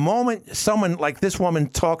then the moment someone like this woman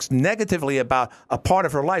talks negatively about a part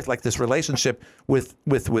of her life, like this relationship with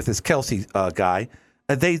this Kelsey guy,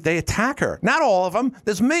 they attack her. Not all of them.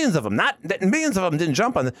 There's millions of them. Millions of them didn't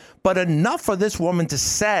jump on it, but enough for this woman to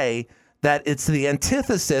say that it's the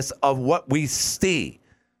antithesis of what we see.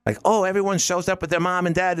 Like, oh, everyone shows up with their mom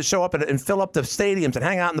and dad to show up and fill up the stadiums and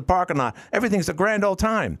hang out in the parking lot. Everything's a grand old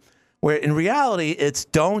time. Where in reality, it's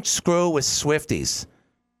don't screw with Swifties.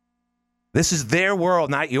 This is their world,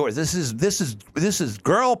 not yours. This is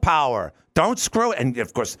girl power. Don't screw it. And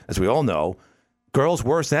of course, as we all know, girls'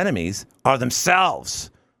 worst enemies are themselves.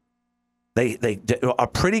 A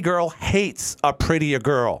pretty girl hates a prettier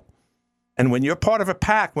girl. And when you're part of a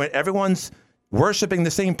pack, when everyone's worshiping the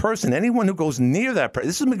same person, anyone who goes near that person,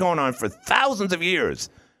 this has been going on for thousands of years.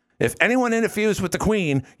 If anyone interferes with the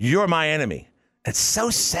queen, you're my enemy. It's so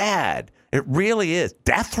sad. It really is.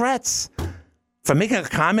 Death threats? For making a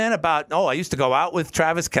comment about, I used to go out with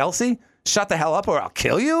Travis Kelce? Shut the hell up or I'll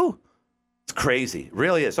kill you? It's crazy. It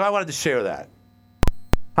really is. So I wanted to share that.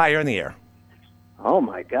 Hi, you're in the air. Oh,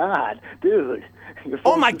 my God. Dude.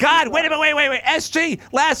 Oh, my God. Wait. SG,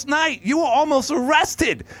 last night you were almost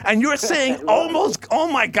arrested. And you're saying almost, oh,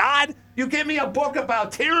 my God. You give me a book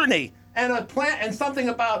about tyranny and a plan and something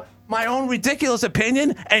about my own ridiculous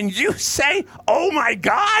opinion. And you say, oh, my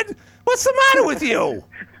God. What's the matter with you?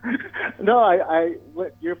 No,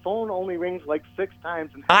 your phone only rings like 6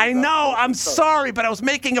 times. I know. I'm sorry, but I was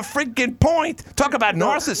making a freaking point. Talk about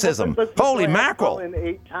narcissism. Holy mackerel. In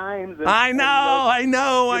 8 times. I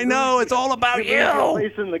know. It's all about you.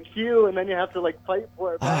 Place in the queue, and then you have to fight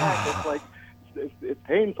for it back. It's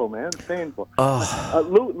painful, man. It's painful.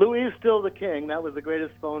 Louie is still the king. That was the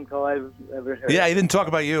greatest phone call I've ever heard. Yeah, he didn't talk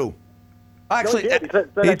about you. Actually,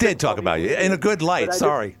 he did talk about you in a good light.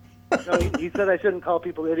 Sorry. No, he said I shouldn't call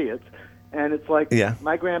people idiots. And it's like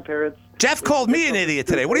my grandparents. Jeff called me an idiot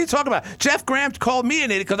today. What are you talking about? Jeff Graham called me an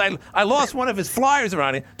idiot because I lost one of his flyers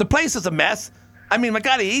around here. The place is a mess. I mean, my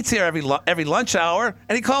God, he eats here every lunch hour,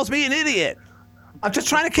 and he calls me an idiot. I'm just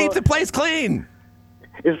trying to keep the place clean.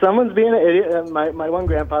 If someone's being an idiot, my one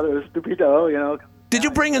grandfather was stupido, Did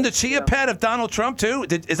you bring in the chia pet of Donald Trump, too?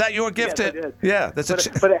 Is that your gift? Yes, I did. Yeah.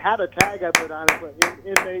 But it had a tag I put on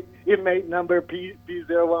it, inmate number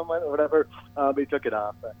P011 or whatever. He took it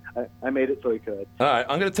off. I made it so he could. All right,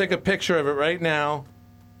 I'm going to take a picture of it right now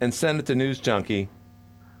and send it to News Junkie.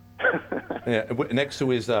 Next to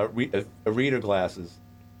his reader glasses.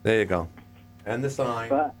 There you go. And the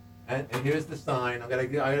sign. And here's the sign.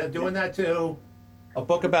 I'm doing that, too. A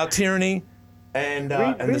book about tyranny and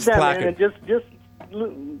this placard. Man, and just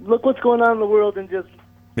look what's going on in the world and just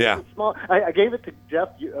small. I gave it to Jeff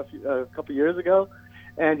a couple years ago,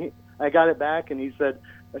 and I got it back, and he said,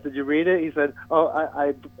 I said, you read it? He said,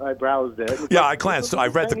 I browsed it. Yeah, I glanced. I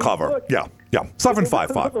read the cover. Book. Yeah.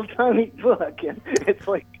 755. It's a little tiny book, and it's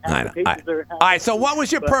like pages are. All right, so what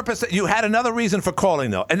was your purpose? You had another reason for calling,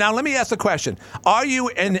 though. And now let me ask a question. Are you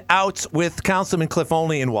in outs with Councilman Cliff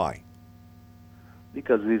Only, and why?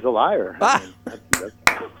 Because he's a liar.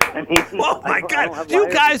 Oh my God! You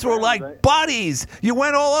guys were like buddies. You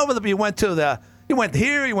went all over You went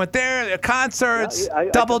here, you went there, concerts,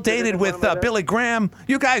 double dated with Billy Graham.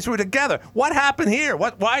 You guys were together. What happened here?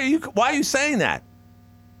 Why are you saying that?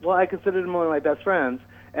 Well, I considered him one of my best friends,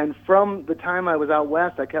 and from the time I was out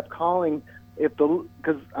west, I kept calling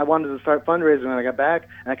because I wanted to start fundraising when I got back,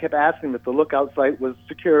 and I kept asking him if the Lookout site was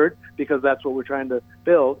secured because that's what we're trying to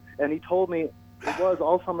build, and he told me. It was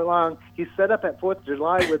all summer long. He set up at 4th of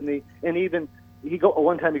July with me, and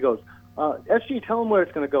one time he goes, SG, tell him where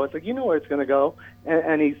it's going to go. It's like, you know where it's going to go.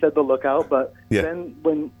 And he said the Lookout, but then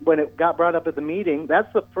when it got brought up at the meeting,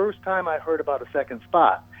 that's the first time I heard about a second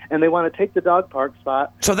spot. And they want to take the dog park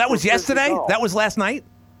spot. So that was yesterday? That was last night?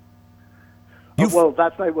 Well,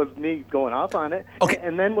 last night was me going off on it. Okay.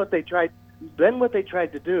 And then what they tried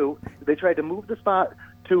to do, they tried to move the spot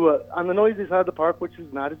to on the noisy side of the park, which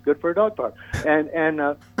is not as good for a dog park, and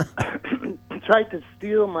tried to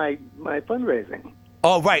steal my fundraising.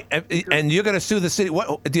 Oh, right. And you're going to sue the city.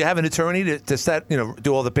 What, do you have an attorney to set,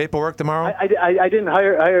 do all the paperwork tomorrow? I didn't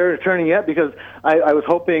hire an attorney yet because I was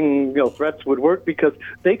hoping threats would work because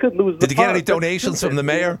they could lose the Did you get any donations from the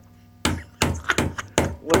mayor?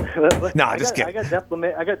 No, I'm just kidding.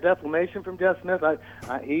 I got defamation from Jeff Smith.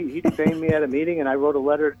 He defamed me at a meeting, and I wrote a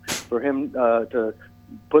letter for him to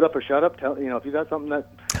put up or shut up. If you got something that.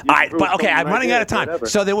 All right, but okay, I'm running out of time. Whatever.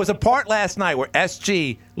 So there was a part last night where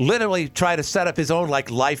SG literally tried to set up his own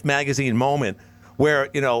Life magazine moment where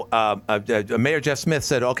Mayor Jeff Smith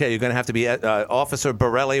said, "Okay, you're going to have to be Officer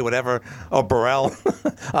Borelli, whatever, or Burrell.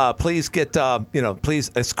 Please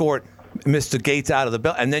please escort Mr. Gates out of the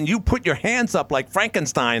building." And then you put your hands up like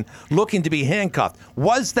Frankenstein, looking to be handcuffed.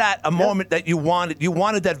 Was that a moment that you wanted? You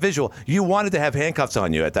wanted that visual. You wanted to have handcuffs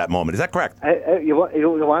on you at that moment. Is that correct? You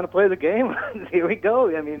want to play the game? Here we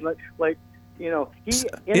go. I mean, he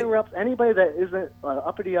interrupts anybody that isn't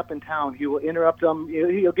uppity up in town. He will interrupt them.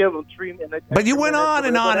 He'll give them 3 minutes. But you went on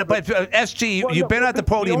and on. But SG, you've been at the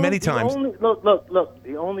podium many times. Look.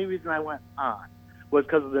 The only reason I went on was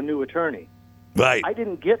because of the new attorney. Right. I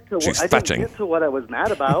didn't get to what I was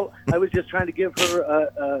mad about. I was just trying to give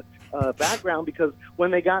her a background, because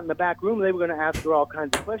when they got in the back room, they were going to ask her all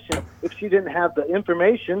kinds of questions. If she didn't have the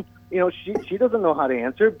information, she doesn't know how to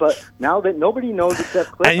answer. But now that nobody knows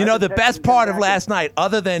except Cliff. And the best part of last night,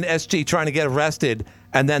 other than SG trying to get arrested,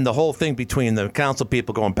 and then the whole thing between the council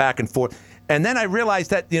people going back and forth. And then I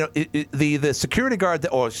realized that the security guard,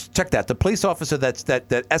 the police officer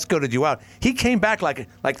that escorted you out, he came back like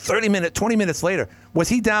 20 minutes later. Was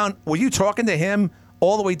he down? Were you talking to him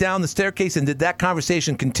all the way down the staircase, and did that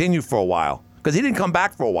conversation continue for a while? Because he didn't come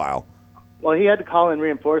back for a while. Well, he had to call in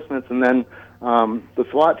reinforcements, and then the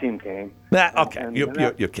SWAT team came. Okay,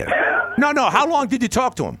 you're kidding. No. How long did you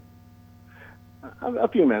talk to him? A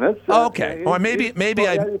few minutes. Okay. Or maybe He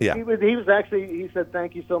was actually. He said,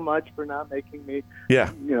 "Thank you so much for not making me." Yeah.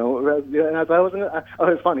 And I wasn't. It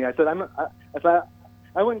was funny. I said,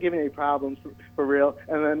 I wouldn't give you any problems for real.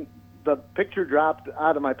 And then the picture dropped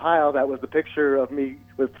out of my pile. That was the picture of me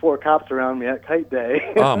with 4 cops around me at Kite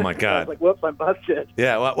Day. Oh my God! I was like, "Whoops, I'm busted."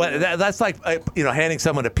 Yeah. Well, that's like handing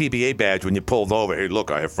someone a PBA badge when you pulled over. Hey, look,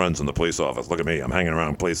 I have friends in the police office. Look at me. I'm hanging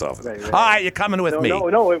around police office. Right. All right, you're coming with me.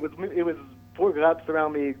 No. It was 4 cops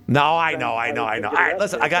around me. No, I know. All right,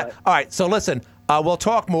 listen. All right. So listen. We'll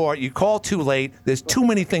talk more. You called too late. There's too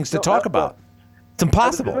many things to talk about. It's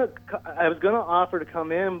impossible. I was going to offer to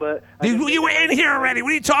come in, but you were in here already.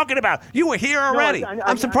 What are you talking about? You were here already.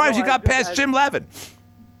 I'm surprised you got past Jim Levin.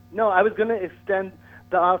 No, I was going to extend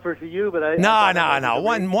the offer to you, but No.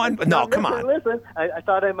 No, come on. Listen, I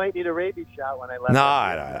thought I might need a rabies shot when I left. No,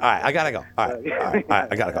 all right. I gotta go. All right.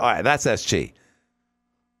 I gotta go. All right. That's SG.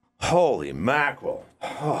 Holy mackerel!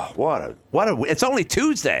 Oh, what a! It's only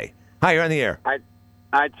Tuesday. Hi, you're on the air. I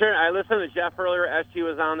listened to Jeff earlier. SG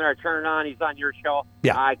was on there. I turned it on. He's on your show.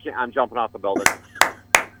 Yeah. I'm jumping off the building.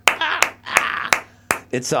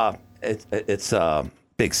 It's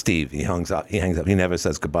Big Steve. He hangs up. He never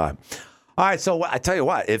says goodbye. All right. So I tell you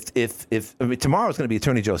what. If tomorrow's going to be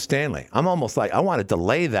Attorney Joe Stanley, I'm almost like I want to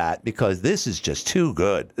delay that because this is just too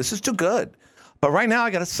good. This is too good. But right now, I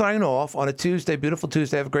got to sign off on a Tuesday, beautiful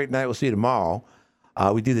Tuesday. Have a great night. We'll see you tomorrow.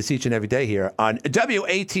 We do this each and every day here on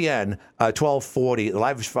WATN 1240. The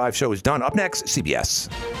Live 5 show is done. Up next, CBS.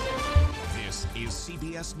 This is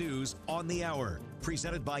CBS News on the Hour,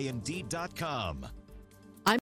 presented by Indeed.com.